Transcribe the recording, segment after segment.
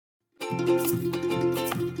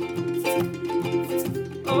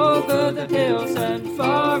Over the hills and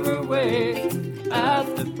far away,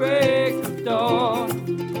 at the break of dawn,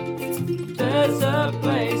 there's a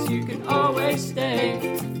place you can always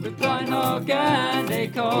stay, with Blind Hog and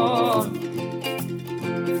Acorn.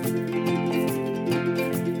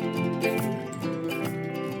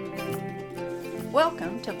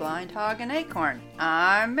 Welcome to Blind Hog and Acorn.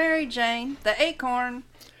 I'm Mary Jane, the Acorn.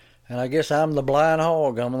 And I guess I'm the blind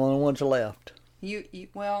hog. I'm the only one that's left.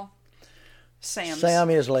 Sam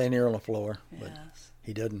is laying here on the floor, but yes.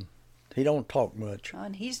 he don't talk much.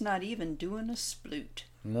 And he's not even doing a sploot.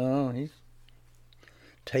 No, he's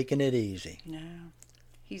taking it easy. No.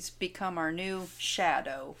 He's become our new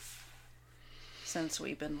shadow since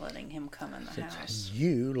we've been letting him come in the house.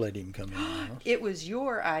 You let him come in the house. It was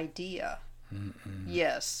your idea. Mm-mm.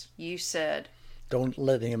 Yes, you said. Don't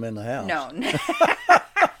let him in the house. No.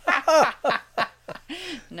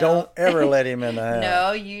 No. Don't ever let him in the house.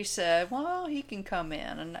 No, you said, well, he can come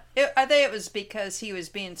in. And I think it was because he was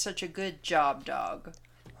being such a good job dog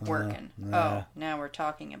working. Oh, now we're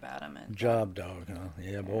talking about him. Job dog, huh?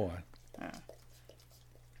 Yeah, boy.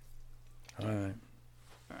 All right.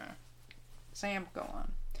 Sam, go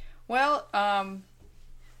on. Well,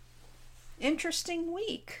 interesting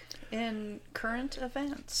week in current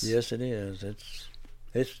events. Yes, it is.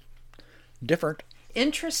 It's different.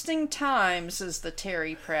 Interesting Times is the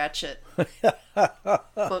Terry Pratchett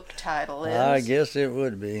book title is. I guess it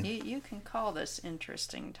would be. You can call this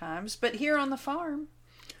Interesting Times, but here on the farm,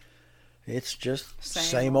 it's just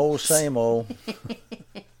same old.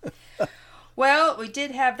 Well, we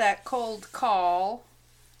did have that cold call.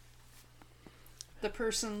 The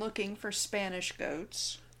person looking for Spanish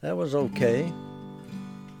goats. That was okay.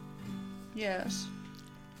 Yes.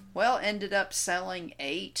 Well, ended up selling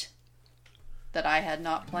 8 that I had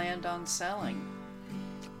not planned on selling.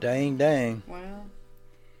 Dang. Well,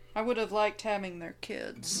 I would have liked having their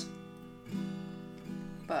kids.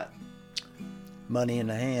 But money in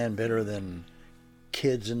the hand better than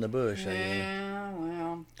kids in the bush, I guess. Yeah,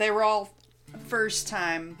 well, they were all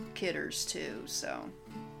first-time kidders, too, so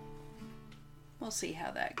we'll see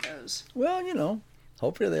how that goes. Well,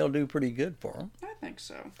 hopefully they'll do pretty good for them. I think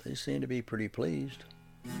so. They seem to be pretty pleased.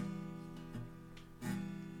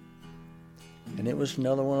 And it was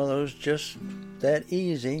another one of those just that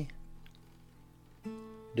easy.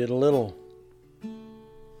 Did a little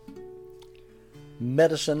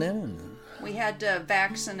medicine in. We had to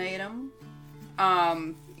vaccinate them.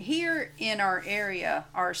 Here in our area,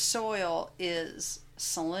 our soil is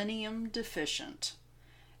selenium deficient.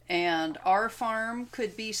 And our farm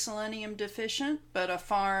could be selenium deficient, but a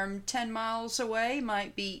farm 10 miles away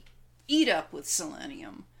might be eat up with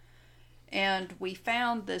selenium. And we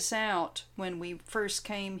found this out when we first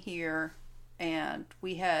came here, and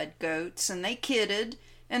we had goats, and they kidded,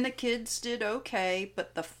 and the kids did okay,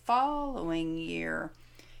 but the following year,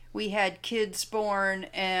 we had kids born,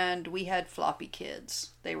 and we had floppy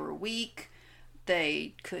kids. They were weak,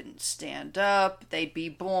 they couldn't stand up, they'd be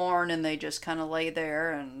born, and they just kind of lay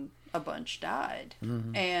there, and a bunch died.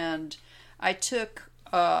 Mm-hmm. And I took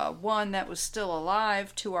one that was still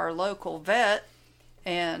alive to our local vet,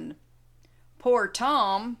 and poor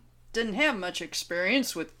Tom didn't have much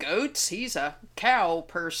experience with goats. He's a cow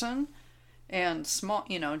person and small,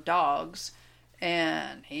 dogs.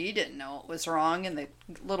 And he didn't know what was wrong. And the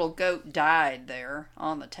little goat died there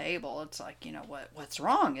on the table. It's like, what's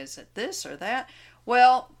wrong? Is it this or that?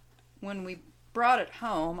 Well, when we brought it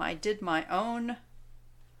home, I did my own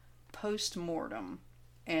post-mortem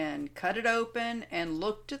and cut it open and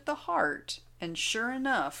looked at the heart. And sure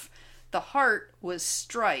enough, the heart was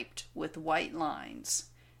striped with white lines,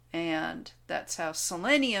 and that's how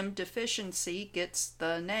selenium deficiency gets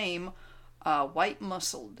the name white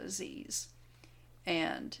muscle disease.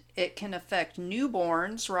 And it can affect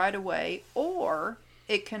newborns right away, or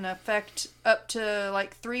it can affect up to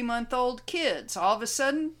like 3-month-old kids. All of a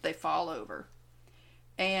sudden, they fall over.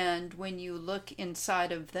 And when you look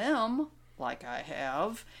inside of them, like I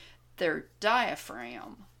have, their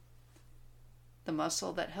diaphragm, the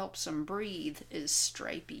muscle that helps them breathe, is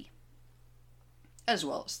stripy, as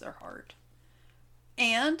well as their heart.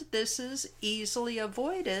 And this is easily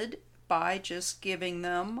avoided by just giving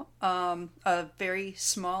them a very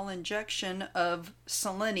small injection of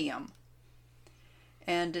selenium.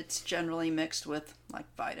 And it's generally mixed with like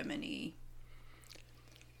vitamin E.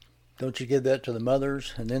 Don't you give that to the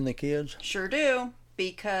mothers and then the kids? Sure do.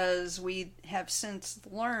 Because we have since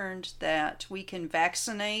learned that we can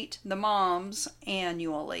vaccinate the moms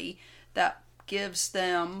annually. That gives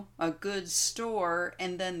them a good store,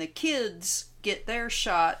 and then the kids get their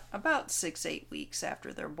shot about 6-8 weeks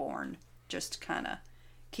after they're born. just to kind of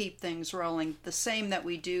keep things rolling. The same that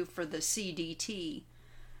we do for the CDT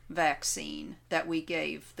vaccine that we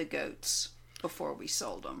gave the goats before we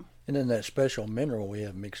sold them. And then that special mineral we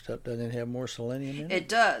have mixed up, doesn't it have more selenium in it? It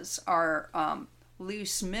does. Our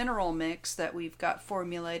loose mineral mix that we've got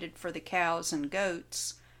formulated for the cows and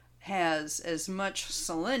goats has as much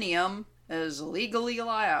selenium as legally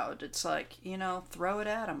allowed. It's like, throw it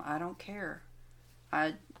at them. I don't care.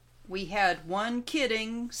 We had one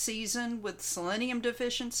kidding season with selenium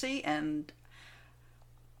deficiency, and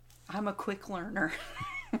I'm a quick learner.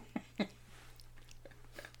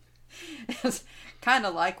 It's kind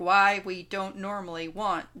of like why we don't normally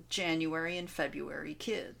want January and February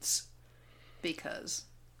kids, because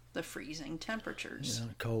the freezing temperatures.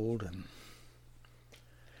 Yeah, cold, and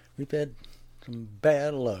we've had some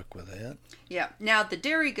bad luck with that. Yeah. Now the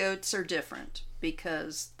dairy goats are different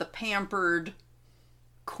because the pampered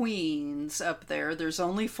queens up there, there's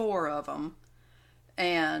only 4 of them,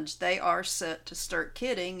 and they are set to start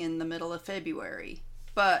kidding in the middle of February.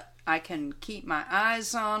 But I can keep my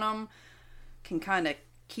eyes on them, can kind of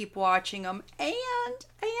keep watching them, and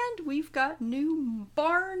we've got new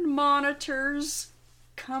barn monitors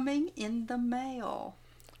coming in the mail.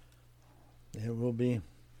 It will be.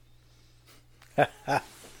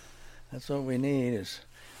 That's what we need is,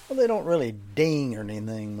 well, they don't really ding or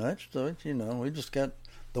anything much, so it's, we just got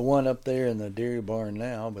the one up there in the dairy barn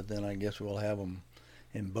now, but then I guess we'll have them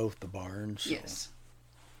in both the barns. So. Yes.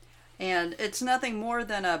 And it's nothing more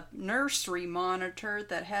than a nursery monitor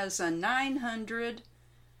that has a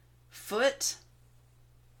 900-foot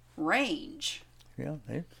range. Yeah.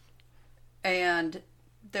 And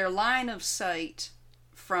their line of sight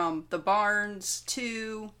from the barns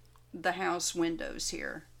to the house windows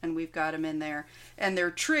here. And we've got them in there. And they're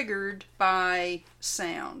triggered by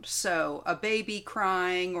sound. So a baby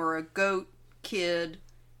crying or a goat kid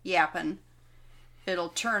yapping, it'll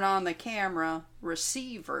turn on the camera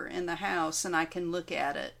receiver in the house, and I can look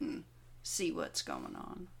at it and see what's going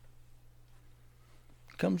on.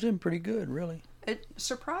 Comes in pretty good, really. It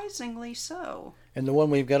surprisingly so. And the one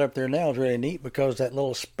we've got up there now is really neat because that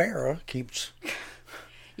little sparrow keeps.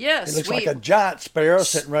 Yes, it looks like a giant sparrow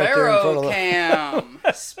sitting right there in front of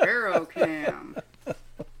the. Sparrow cam.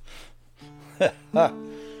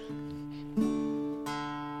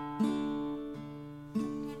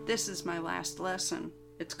 This is my last lesson.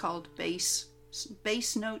 It's called bass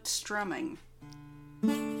note strumming.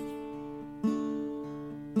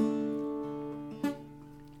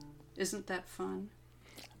 Isn't that fun?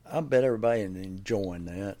 I bet everybody is enjoying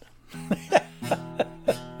that.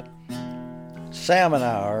 Sam and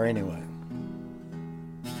I are, anyway.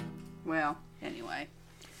 Well, anyway.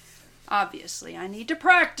 Obviously, I need to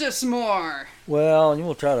practice more. Well, and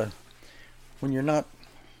you'll try to, when you're not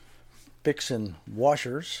fixing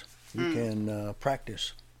washers, you can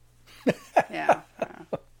practice. Yeah.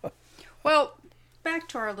 Well, back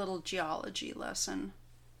to our little geology lesson.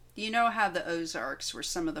 You know how the Ozarks were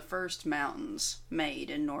some of the first mountains made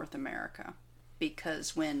in North America?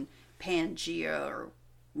 Because when Pangea or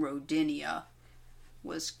Rodinia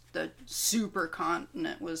was the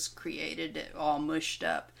supercontinent was created, it all mushed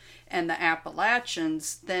up. And the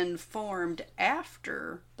Appalachians then formed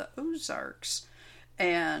after the Ozarks.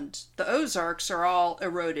 And the Ozarks are all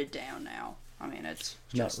eroded down now. I mean, it's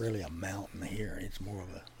not really a mountain here. It's more of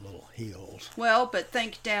a little hills. Well, but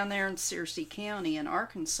think down there in Searcy County in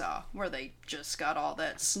Arkansas, where they just got all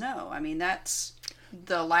that snow. I mean, that's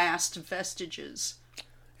the last vestiges.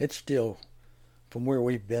 It's still, from where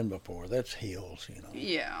we've been before, that's hills,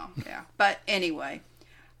 Yeah. But anyway.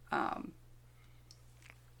 And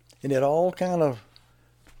it all kind of,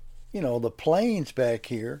 the plains back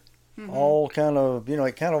here, all kind of,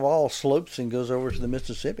 it kind of all slopes and goes over to the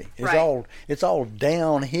Mississippi. It's all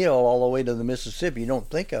downhill all the way to the Mississippi. You don't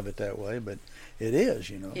think of it that way, but it is,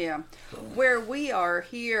 Yeah. Where we are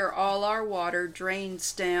here, all our water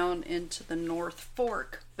drains down into the North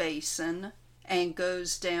Fork Basin and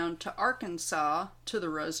goes down to Arkansas, to the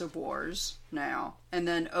reservoirs now, and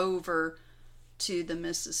then over to the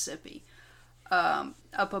Mississippi.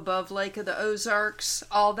 Up above Lake of the Ozarks,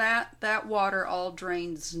 all that water all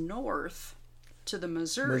drains north to the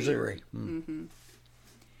Missouri. Mm-hmm.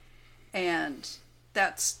 And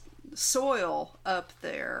that's soil up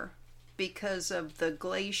there because of the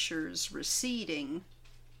glaciers receding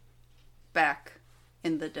back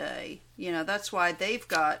in the day. That's why they've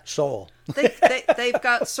got soil. They've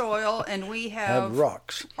got soil, and we have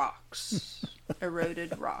rocks.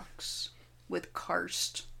 Eroded rocks with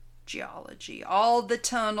karst geology. All the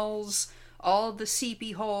tunnels, all the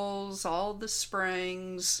seepy holes, all the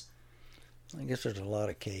springs. I guess there's a lot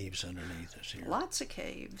of caves underneath us here. Lots of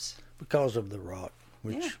caves. Because of the rock,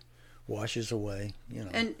 which Yeah. washes away,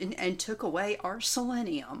 And took away our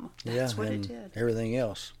selenium. That's what it did. Everything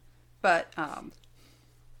else. But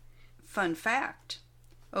fun fact,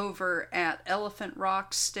 over at Elephant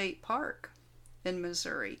Rock State Park in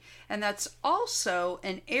Missouri, and that's also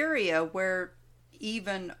an area where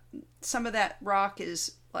even some of that rock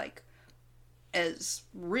is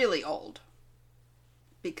really old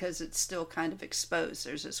because it's still kind of exposed.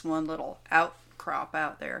 There's this one little outcrop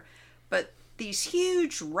out there, but these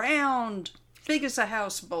huge round, big as a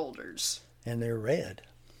house boulders. And they're red.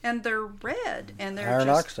 And they're red. And they're iron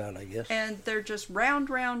oxide, I guess. And they're just round.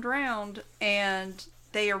 And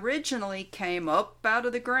they originally came up out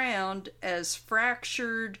of the ground as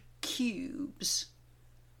fractured cubes.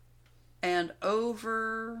 And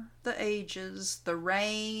over the ages, the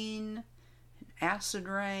rain, acid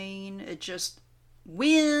rain, it just,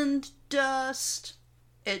 wind, dust,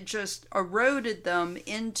 it just eroded them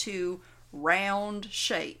into round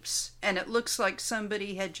shapes. And it looks like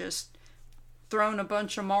somebody had just thrown a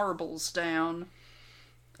bunch of marbles down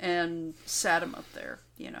and sat them up there,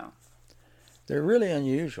 They're really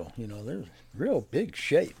unusual. They're real big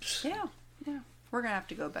shapes. Yeah. We're going to have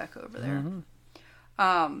to go back over there.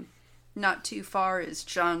 Mm-hmm. Not too far is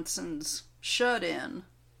Johnson's Shut-In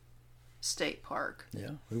State Park.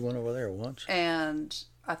 Yeah, we went over there once. And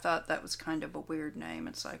I thought that was kind of a weird name.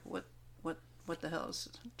 It's like, what the hell is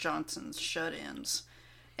Johnson's Shut-Ins?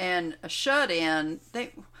 And a shut-in,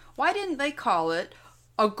 why didn't they call it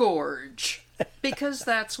a gorge? Because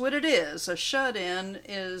that's what it is. A shut-in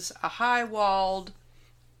is a high-walled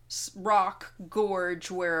rock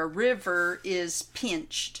gorge where a river is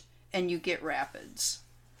pinched and you get rapids.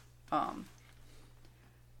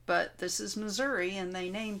 But this is Missouri, and they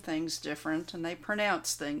name things different, and they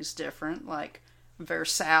pronounce things different, like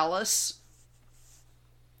Versailles.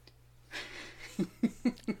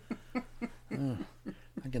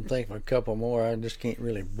 I can think of a couple more. I just can't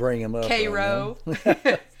really bring them up. Cairo.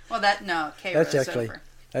 Well, Cairo's that's actually over.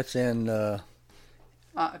 That's in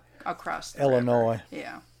across the Illinois. river.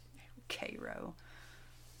 Yeah, Cairo.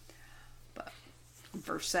 But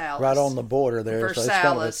Versailles, right on the border there. Versailles so it's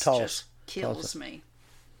kind of a toss. just kills me.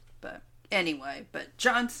 But anyway,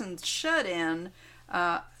 Johnson's Shut-In.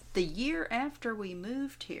 The year after we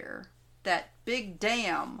moved here, that big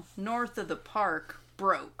dam north of the park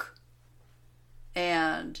broke.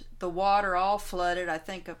 And the water all flooded. I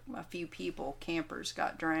think a few people, campers,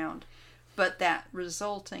 got drowned. But that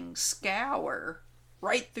resulting scour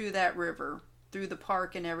right through that river, through the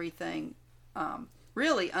park and everything,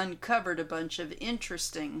 really uncovered a bunch of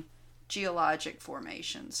interesting geologic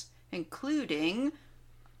formations, including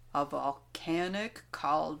a volcanic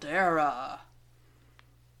caldera.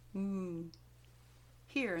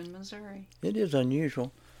 Here in Missouri. It is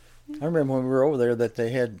unusual. I remember when we were over there that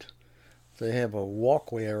they have a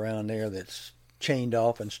walkway around there that's chained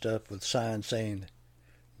off and stuff with signs saying,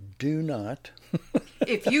 "Do not."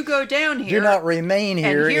 If you go down here, do not remain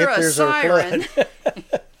here and hear if there's a siren, flood.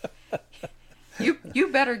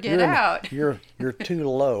 you better get out. You're too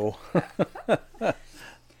low.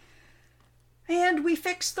 And we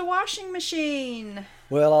fixed the washing machine.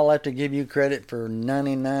 Well, I'll have to give you credit for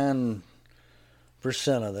 99%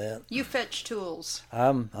 of that. You fetch tools.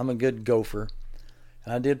 I'm a good gopher.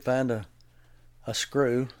 I did find a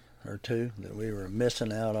screw or two that we were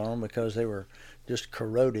missing out on because they were just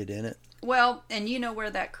corroded in it. Well, and you know where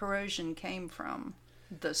that corrosion came from?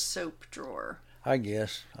 The soap drawer. I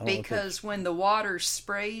guess. Because when the water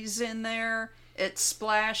sprays in there, it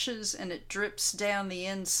splashes and it drips down the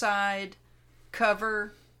inside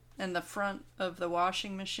cover in the front of the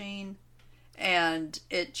washing machine, and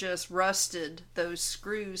it just rusted those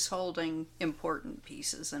screws holding important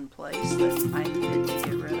pieces in place that I needed to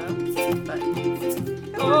get rid of. But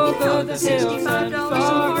over the hills and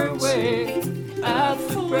far away at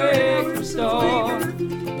the break of dawn.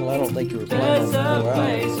 Well, I don't think you were planning There's on a 4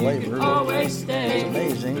 place hours of you labor, can but always stay. it's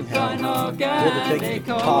amazing with how an you had to take organic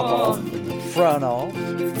the top off, home. and the front off,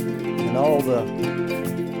 and all the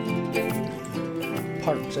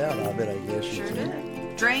parts out of it, I guess. sure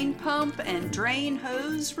did. Drain pump and drain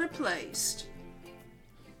hose replaced.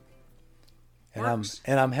 And Works.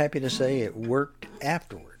 I'm happy to say it worked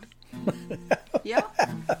afterward. Yeah.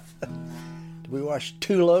 Did we wash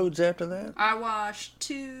 2 loads after that? I washed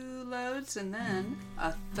 2 loads and then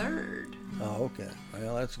a third. Oh, okay.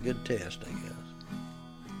 Well, that's a good test, I guess.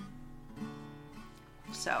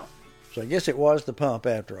 So I guess it was the pump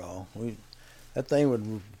after all. That thing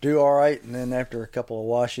would do all right, and then after a couple of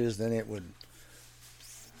washes, then it would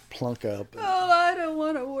plunk up. I don't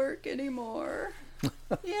want to work anymore.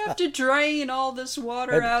 You have to drain all this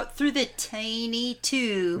water out through the tiny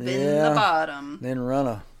tube in the bottom. Then run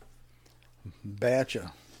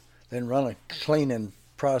a cleaning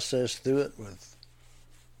process through it with,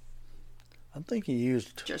 I think you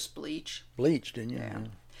used just bleach. Bleach, didn't you? Yeah.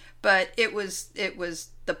 But it was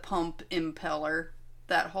the pump impeller.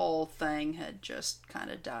 That whole thing had just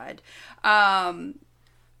kind of died.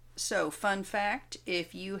 So, fun fact,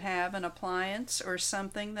 if you have an appliance or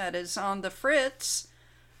something that is on the fritz,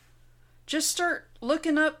 just start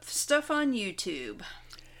looking up stuff on YouTube.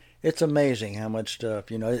 It's amazing how much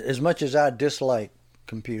stuff, as much as I dislike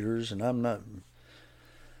computers, and I'm not,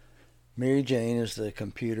 Mary Jane is the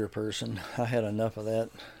computer person. I had enough of that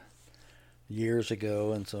years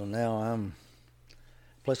ago, and so now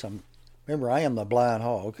remember, I am the blind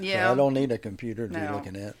hog. Yeah. So I don't need a computer to be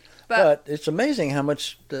looking at. But it's amazing how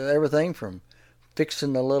much everything from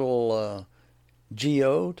fixing the little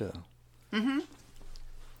Geo to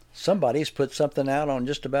somebody's put something out on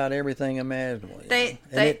just about everything imaginable. This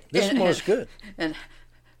one was good. And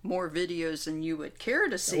more videos than you would care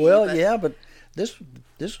to see. Well, but this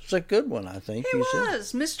was a good one, I think. It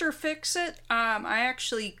was. Mr. Fix-It. I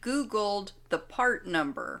actually Googled the part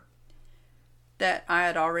number that I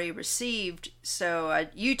had already received. So a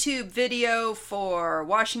YouTube video for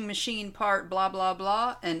washing machine part blah blah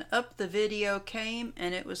blah, and up the video came,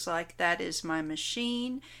 and it was like, that is my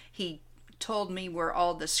machine. He told me where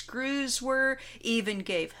all the screws were, even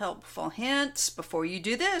gave helpful hints. Before you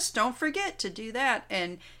do this, don't forget to do that.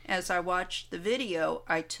 And as I watched the video,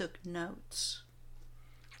 I took notes.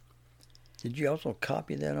 Did you also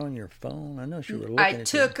copy that on your phone? I know you were looking at it. I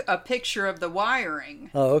took a picture of the wiring.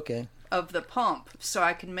 Oh, okay. Of the pump, so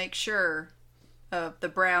I can make sure of the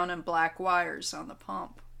brown and black wires on the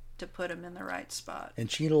pump to put them in the right spot.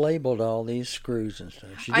 And she labeled all these screws and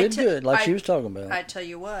stuff. She did good, like she was talking about. I tell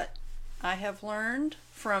you what, I have learned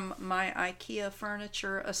from my IKEA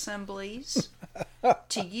furniture assemblies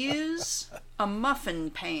to use a muffin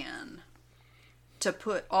pan to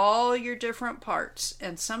put all your different parts.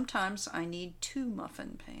 And sometimes I need 2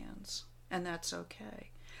 muffin pans, and that's okay.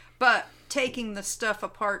 But taking the stuff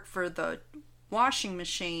apart for the washing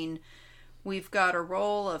machine, we've got a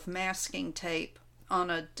roll of masking tape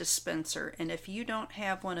on a dispenser. And if you don't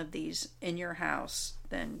have one of these in your house,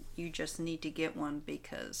 then you just need to get one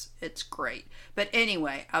because it's great. But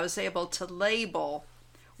anyway, I was able to label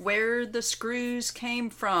where the screws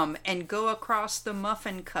came from and go across the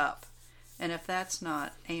muffin cup. And if that's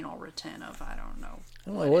not anal retentive, I don't know.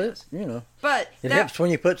 But it helps when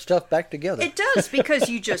you put stuff back together. It does, because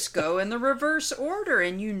you just go in the reverse order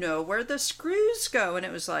and you know where the screws go. And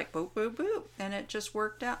it was like boop, boop, boop. And it just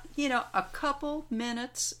worked out. A couple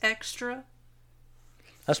minutes extra.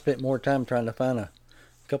 I spent more time trying to find a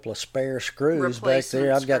couple of spare screws back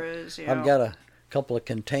there. I've got a couple of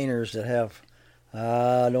containers that have,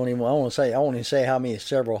 I won't say how many,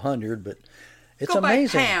 several hundred, but it's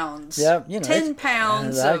amazing. By pounds. Yeah, 10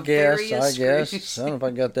 pounds of various screws. I don't know if I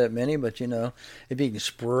got that many, but if you can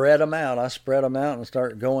spread them out, I spread them out and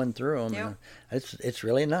start going through them. Yep. It's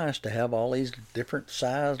really nice to have all these different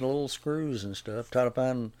sized little screws and stuff. Try to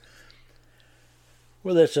find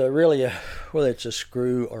whether it's a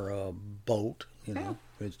screw or a bolt.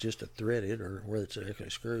 It's just a threaded, or whether it's a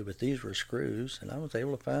screw. But these were screws, and I was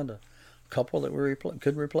able to find a couple that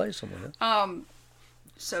could replace them with it.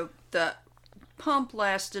 So the pump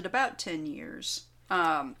lasted about 10 years.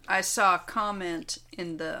 I saw a comment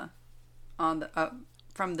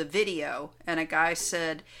from the video, and a guy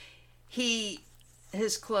said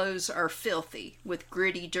his clothes are filthy with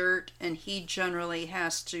gritty dirt, and he generally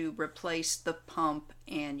has to replace the pump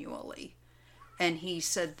annually. And he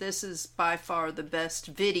said this is by far the best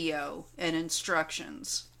video and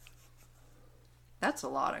instructions. That's a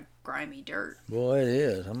lot of grimy dirt. Boy, it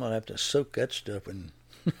is. I'm gonna have to soak that stuff in.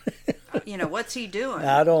 What's he doing?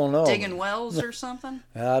 I don't know. Digging wells or something?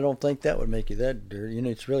 I don't think that would make you that dirty.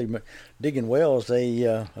 It's really digging wells. They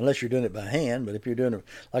unless you're doing it by hand, but if you're doing it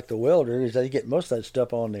like the welders, they get most of that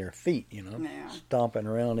stuff on their feet. Yeah. Stomping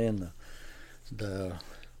around in the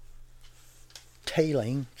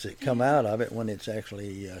tailings that come out of it when it's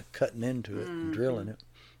actually cutting into it and drilling it.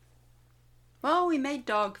 Well, we made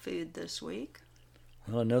dog food this week.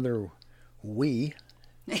 Well, another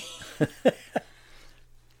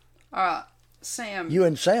Sam. You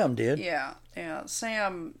and Sam did. Yeah.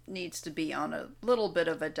 Sam needs to be on a little bit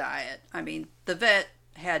of a diet. I mean, the vet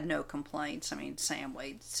had no complaints. I mean, Sam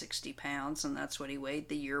weighed 60 pounds, and that's what he weighed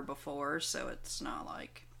the year before, so it's not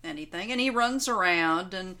like anything. And he runs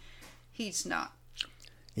around, and he's not.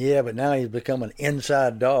 Yeah, but now he's become an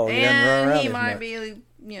inside dog. And he might be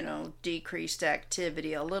decreased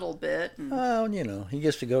activity a little bit. And Well, he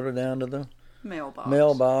gets to go down to the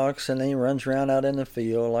mailbox. and then he runs around out in the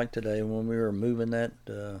field like today when we were moving that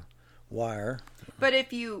wire. But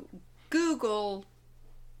if you Google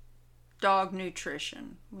dog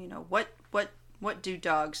nutrition, what do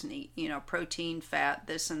dogs need? Protein, fat,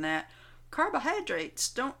 this and that. Carbohydrates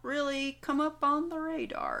don't really come up on the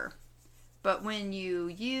radar. But when you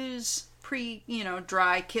use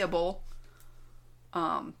dry kibble,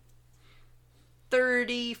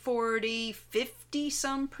 30, 40, 50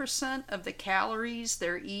 some % of the calories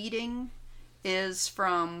they're eating is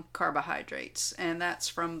from carbohydrates. And that's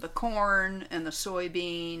from the corn and the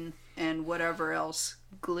soybean and whatever else,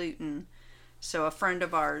 gluten. So a friend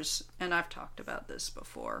of ours, and I've talked about this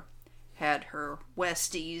before, had her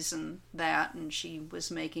Westies and that, and she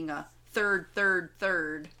was making a third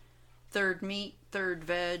meat, third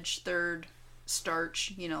veg, third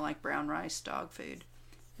starch, like brown rice, dog food,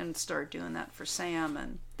 and start doing that for Sam.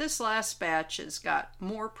 And this last batch has got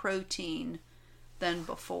more protein than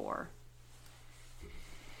before.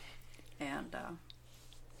 And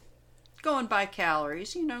going by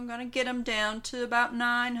calories, I'm going to get them down to about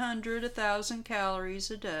 900, 1,000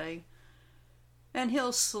 calories a day. And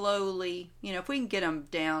he'll slowly, if we can get him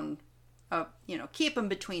down, keep him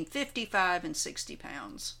between 55 and 60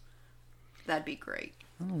 pounds. That'd be great.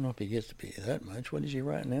 I don't know if he gets to be that much. What is he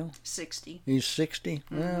right now? 60. He's 60?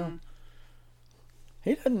 Mm-hmm. Well,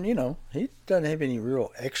 he doesn't, he doesn't have any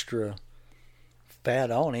real extra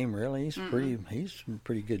fat on him, really. He's he's in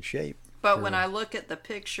pretty good shape. But when I look at the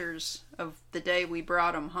pictures of the day we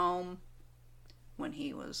brought him home, when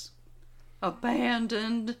he was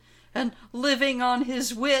abandoned and living on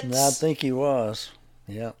his wits. I think he was.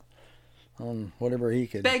 Yeah. On whatever he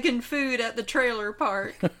could. Begging food at the trailer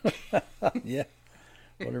park. Yeah.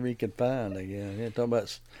 Whatever he could find, I guess. Yeah, talking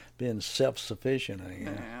about being self-sufficient, I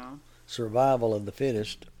guess. Yeah. Survival of the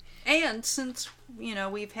fittest. And since,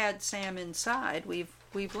 we've had Sam inside,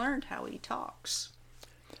 we've learned how he talks.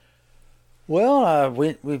 Well,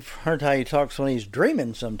 we've heard how he talks when he's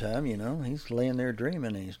dreaming sometime, He's laying there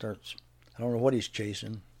dreaming and he starts, I don't know what he's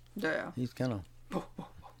chasing. Yeah. He's kind of...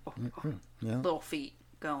 Little feet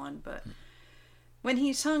going, but when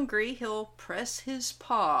he's hungry, he'll press his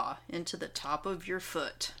paw into the top of your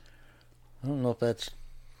foot. I don't know if that's...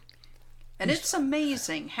 And it's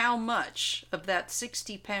amazing how much of that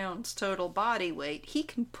 60 pounds total body weight he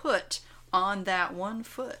can put on that one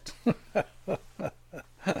foot.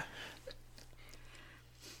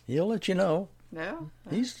 He'll let you know. Yeah.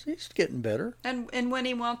 He's getting better. And when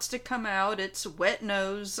he wants to come out, it's wet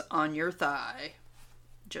nose on your thigh.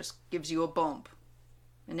 Just gives you a bump.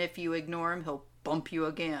 And if you ignore him, he'll bump you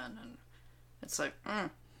again. And it's like,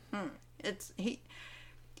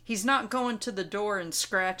 he's not going to the door and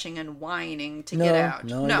scratching and whining to get out.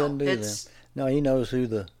 No, he doesn't do that. No, he knows who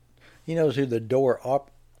the door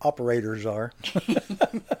operators are.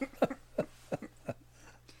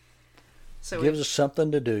 So gives us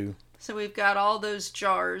something to do. So we've got all those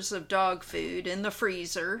jars of dog food in the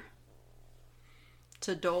freezer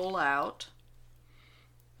to dole out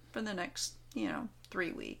for the next,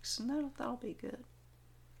 3 weeks, and that'll be good.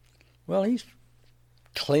 Well, he's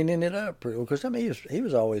cleaning it up pretty well, because he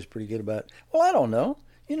was always pretty good about it. Well, I don't know.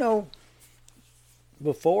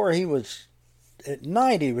 Before he was at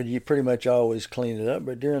night, he would pretty much always clean it up,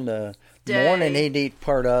 but during the morning he'd eat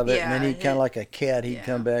part of it, and then he'd kind of like a cat, he'd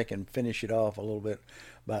come back and finish it off a little bit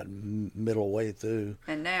about middle way through.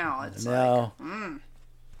 And now it's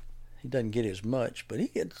he doesn't get as much, but he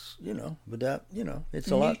gets, without, it's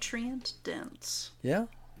a lot. Nutrient dense. Yeah.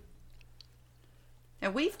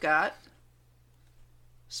 And we've got,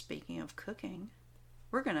 speaking of cooking,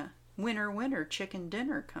 we're going to winter chicken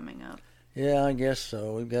dinner coming up. Yeah, I guess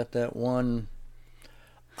so. We've got that one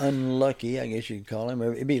unlucky, I guess you'd call him.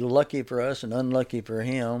 It'd be lucky for us and unlucky for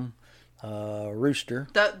him. Rooster.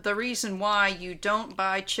 The reason why you don't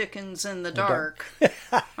buy chickens in the dark.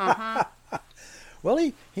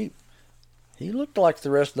 Well, he looked like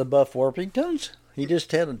the rest of the Buff Orpingtons.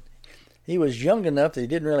 He was young enough that he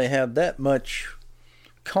didn't really have that much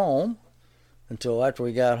comb until after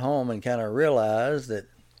we got home and kind of realized that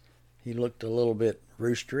he looked a little bit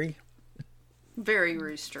roostery. Very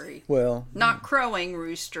roostery. Well, not crowing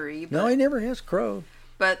roostery. No, he never has crowed.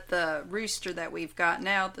 But the rooster that we've got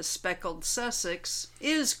now, the speckled Sussex,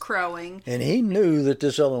 is crowing. And he knew that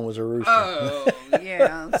this other one was a rooster. Oh,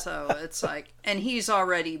 yeah. So it's like, and he's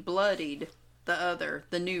already bloodied the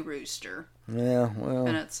new rooster. Yeah, well.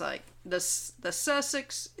 And it's like, the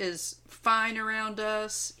Sussex is fine around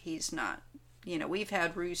us. He's not, we've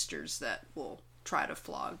had roosters that will try to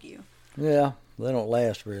flog you. Yeah, they don't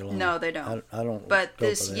last very long. No, they don't. I don't. But go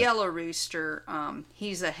this for that. yellow rooster,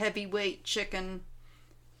 he's a heavyweight chicken,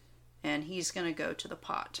 and he's going to go to the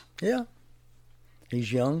pot. Yeah,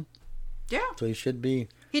 he's young, Yeah. so he should be.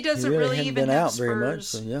 He doesn't he really hasn't even been have out very much.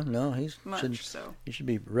 spurs So yeah, no, he should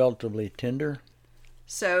be relatively tender.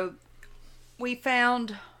 So we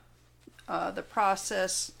found the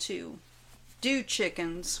process to do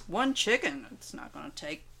chickens. One chicken, it's not going to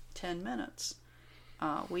take 10 minutes.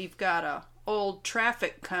 We've got a old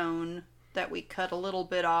traffic cone that we cut a little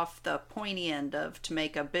bit off the pointy end of to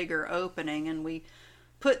make a bigger opening, and we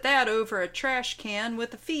put that over a trash can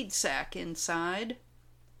with a feed sack inside.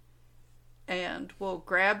 And we'll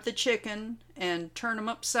grab the chicken and turn them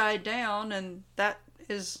upside down, and that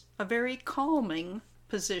is a very calming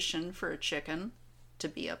position for a chicken to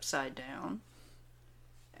be upside down.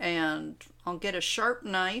 And I'll get a sharp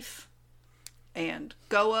knife and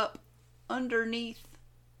go up underneath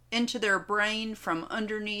into their brain from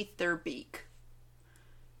underneath their beak.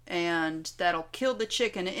 And that'll kill the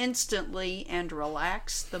chicken instantly and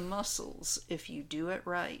relax the muscles if you do it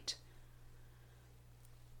right.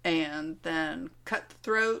 And then cut the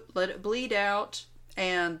throat, let it bleed out,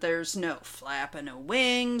 and there's no flapping of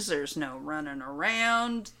wings, there's no running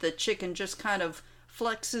around. The chicken just kind of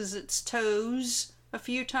flexes its toes a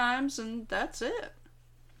few times, and that's it.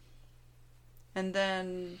 And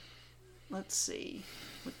then, let's see,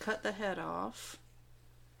 we cut the head off.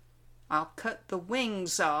 I'll cut the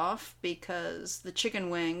wings off because the chicken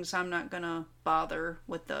wings, I'm not going to bother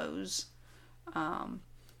with those.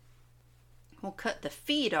 We'll cut the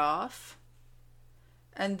feet off,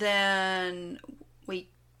 and then we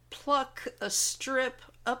pluck a strip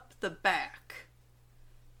up the back.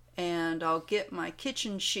 And I'll get my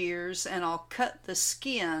kitchen shears and I'll cut the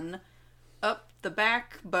skin up the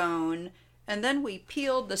backbone, and then we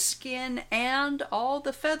peel the skin and all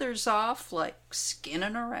the feathers off like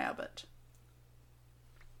skinning a rabbit.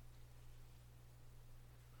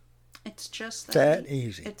 It's just that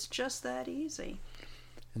easy. It's just that easy.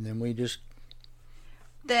 And then we just.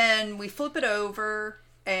 Then we flip it over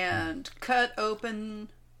and cut open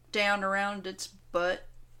down around its butt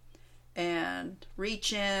and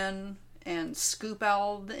reach in and scoop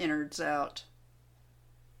all the innards out.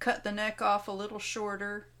 Cut the neck off a little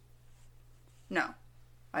shorter. No,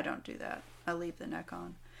 I don't do that. I leave the neck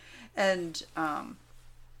on. And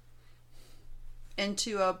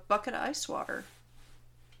into a bucket of ice water.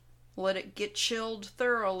 Let it get chilled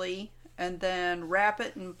thoroughly, and then wrap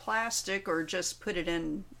it in plastic or just put it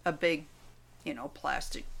in a big,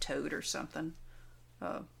 plastic tote or something.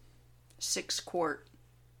 6-quart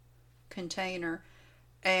container.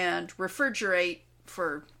 And refrigerate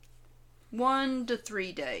for 1 to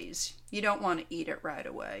 3 days. You don't want to eat it right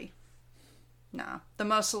away. Nah. The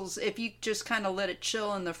mussels, if you just kind of let it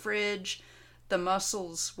chill in the fridge, the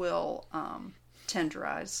mussels will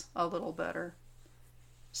tenderize a little better.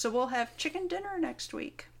 So we'll have chicken dinner next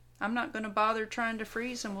week. I'm not going to bother trying to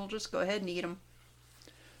freeze them. We'll just go ahead and eat them.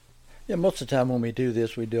 Yeah, most of the time when we do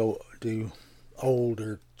this, we do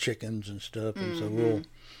older chickens and stuff, and so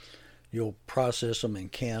you'll process them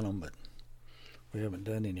and can them, but we haven't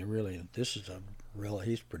done any really. This is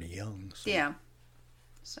he's pretty young. So. Yeah.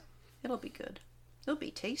 So it'll be good. It'll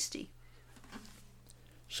be tasty.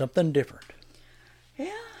 Something different.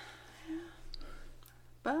 Yeah.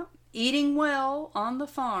 But eating well on the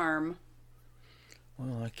farm.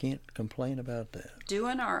 Well, I can't complain about that.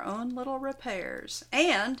 Doing our own little repairs.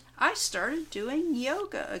 And I started doing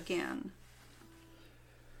yoga again.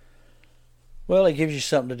 Well, it gives you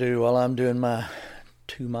something to do while I'm doing my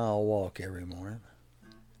 2-mile walk every morning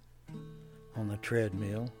on the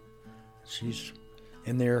treadmill. She's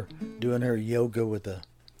in there doing her yoga with a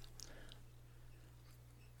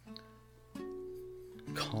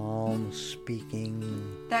calm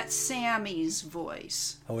speaking. That's Sammy's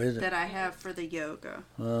voice. Oh, is it? That I have for the yoga.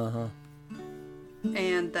 Uh-huh.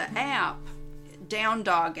 And the app, Down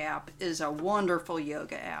Dog app, is a wonderful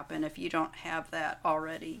yoga app. And if you don't have that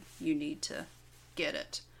already, you need to get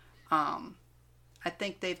it. I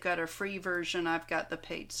think they've got a free version. I've got the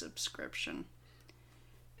paid subscription.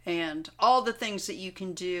 And all the things that you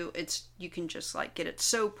can do, you can just get it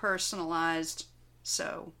so personalized.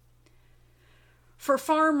 So for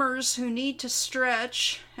farmers who need to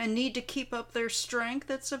stretch and need to keep up their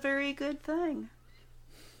strength, it's a very good thing.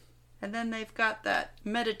 And then they've got that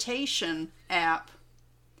meditation app,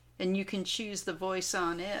 and you can choose the voice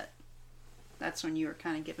on it. That's when you were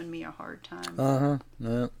kind of giving me a hard time. Uh-huh.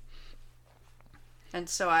 Yeah. And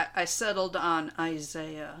so I settled on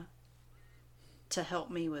Isaiah to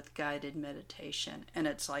help me with guided meditation. And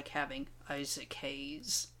it's like having Isaac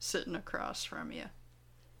Hayes sitting across from you.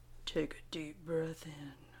 Take a deep breath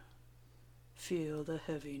in. Feel the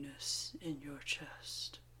heaviness in your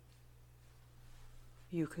chest.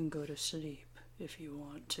 You can go to sleep if you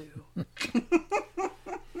want to.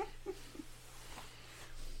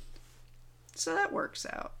 So that works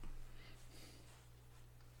out.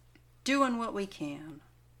 Doing what we can.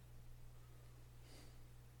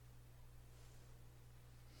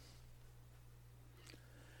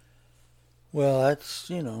 Well, that's,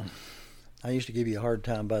 I used to give you a hard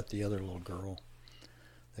time about the other little girl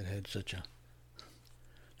that had such a...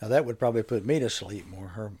 Now, that would probably put me to sleep more.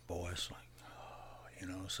 Her voice,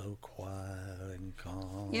 so quiet and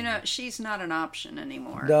calm. She's not an option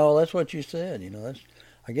anymore. No, that's what you said.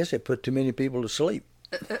 I guess it put too many people to sleep.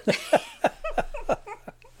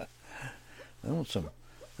 I want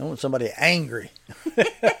somebody angry.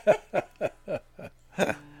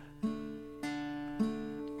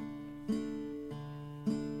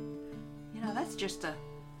 That's just a...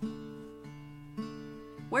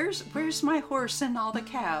 Where's my horse and all the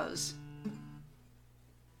cows?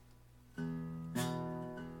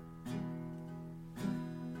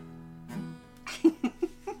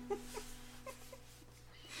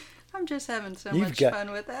 I'm just having so much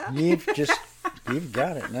fun with that. You've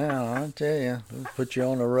got it now, I tell you. We'll put you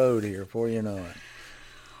on the road here before you know it.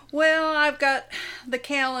 Well, I've got the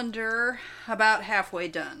calendar about halfway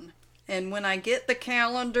done. And when I get the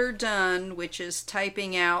calendar done, which is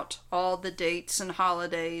typing out all the dates and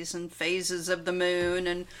holidays and phases of the moon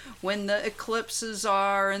and when the eclipses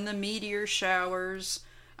are and the meteor showers,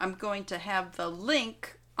 I'm going to have the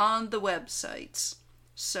link on the websites.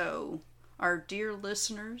 So our dear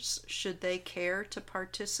listeners, should they care to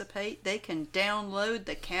participate, they can download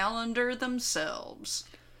the calendar themselves.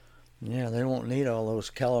 Yeah, they won't need all those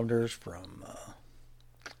calendars from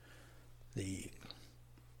the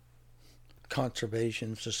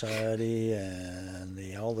Conservation Society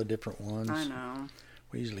and all the different ones. I know.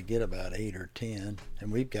 We usually get about 8 or 10,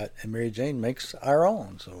 and Mary Jane makes our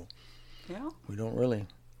own, so yeah, we don't really.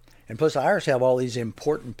 And plus, ours have all these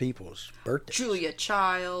important people's birthdays. Julia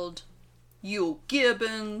Child, Yule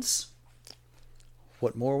Gibbons.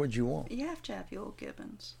 What more would you want? You have to have Yule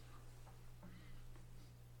Gibbons.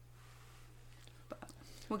 But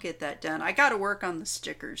we'll get that done. I got to work on the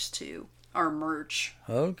stickers too. Our merch.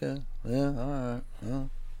 Okay. Yeah, all right. Yeah.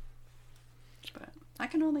 But I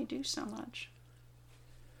can only do so much.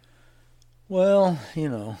 Well,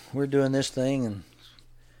 we're doing this thing and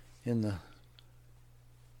in the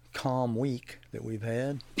calm week that we've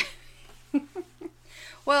had.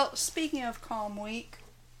 Well, speaking of calm week,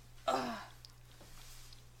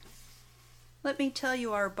 let me tell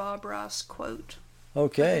you our Bob Ross quote.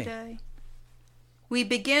 Okay. Of the day. We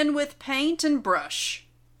begin with paint and brush.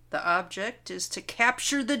 The object is to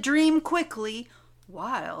capture the dream quickly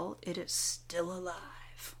while it is still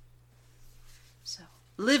alive. So,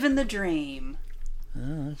 living the dream.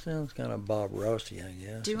 Oh, that sounds kind of Bob Rossy, I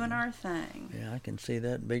guess. Doing our thing. Yeah, I can see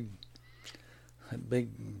that big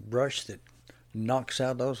brush that knocks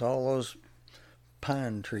out all those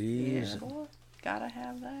pine trees. Yeah, boy, gotta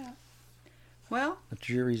have that. Well, not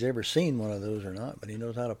sure he's ever seen one of those or not, but he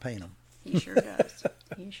knows how to paint them. He sure does.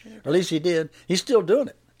 He sure does. Or at least he did. He's still doing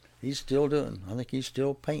it. I think he's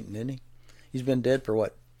still painting, isn't he? He's been dead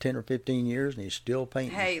for 10 or 15 years, and he's still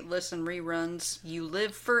painting. Hey, listen, reruns. You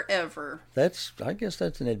live forever. I guess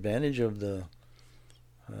that's an advantage of the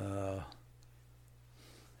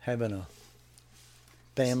having a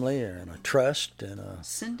family or a trust and a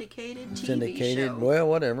syndicated TV show. Well,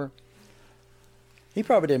 whatever. He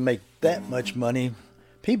probably didn't make that much money.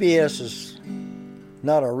 PBS is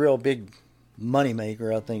not a real big money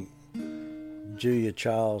maker, I think. Julia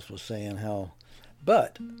Childs was saying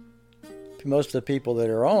but most of the people that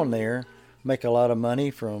are on there make a lot of money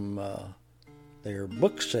from their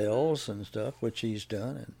book sales and stuff, which he's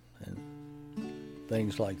done, and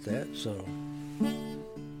things like that. So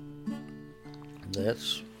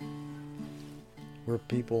that's where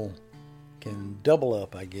people can double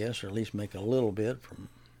up, I guess, or at least make a little bit from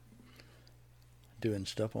doing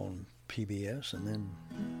stuff on PBS, and then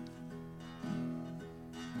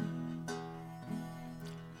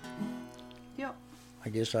I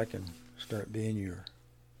guess I can start being your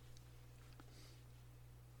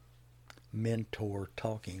mentor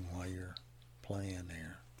talking while you're playing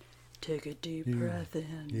there. Take a deep breath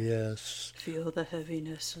in. Yes. Feel the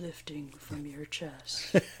heaviness lifting from your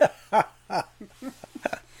chest.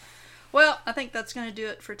 Well, I think that's going to do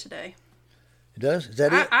it for today. It does? Is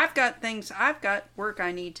that it? I've got work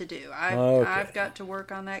I need to do. I've got to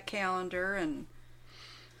work on that calendar and...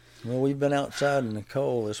 Well, we've been outside in the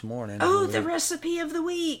cold this morning. Oh, the recipe of the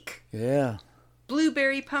week. Yeah.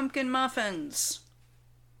 Blueberry pumpkin muffins.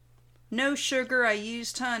 No sugar, I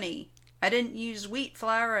used honey. I didn't use wheat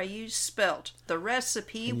flour, I used spelt. The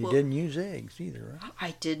recipe And you will... didn't use eggs either, right?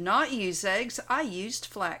 I did not use eggs, I used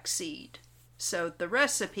flaxseed. So the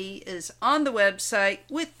recipe is on the website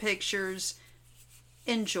with pictures.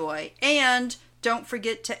 Enjoy. And don't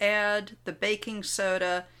forget to add the baking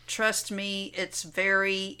soda. Trust me, it's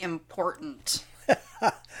very important.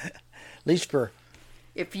 At least for...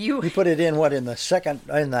 If you put it in, what, in the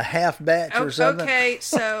half batch or something? Okay,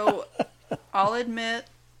 so I'll admit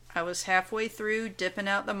I was halfway through dipping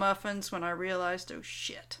out the muffins when I realized, oh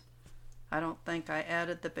shit, I don't think I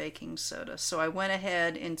added the baking soda. So I went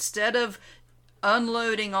ahead, instead of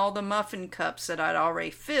unloading all the muffin cups that I'd already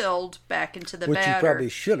filled back into the batter. Which you probably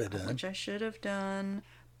should have done. Which I should have done.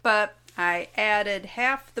 But I added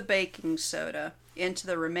half the baking soda into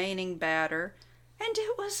the remaining batter, and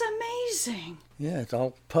it was amazing. Yeah, it's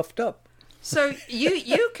all puffed up. So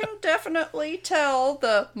you can definitely tell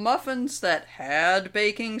the muffins that had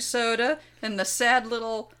baking soda and the sad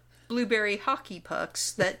little blueberry hockey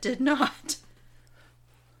pucks that did not.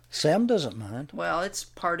 Sam doesn't mind. Well, it's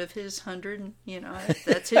part of his 100,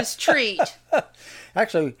 that's his treat.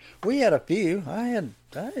 Actually, we had a few. I had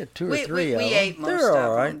 2 or 3 of them. We ate most They're of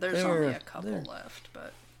all right. them. There's only a couple left,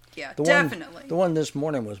 but yeah, definitely. The one this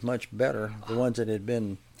morning was much better. The ones that had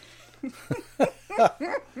been...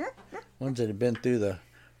 ones that had been through the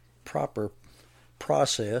proper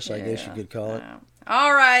process, I guess you could call it.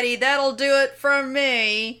 All righty, that'll do it from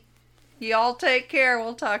me. Y'all take care.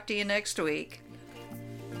 We'll talk to you next week.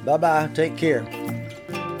 Bye-bye. Take care.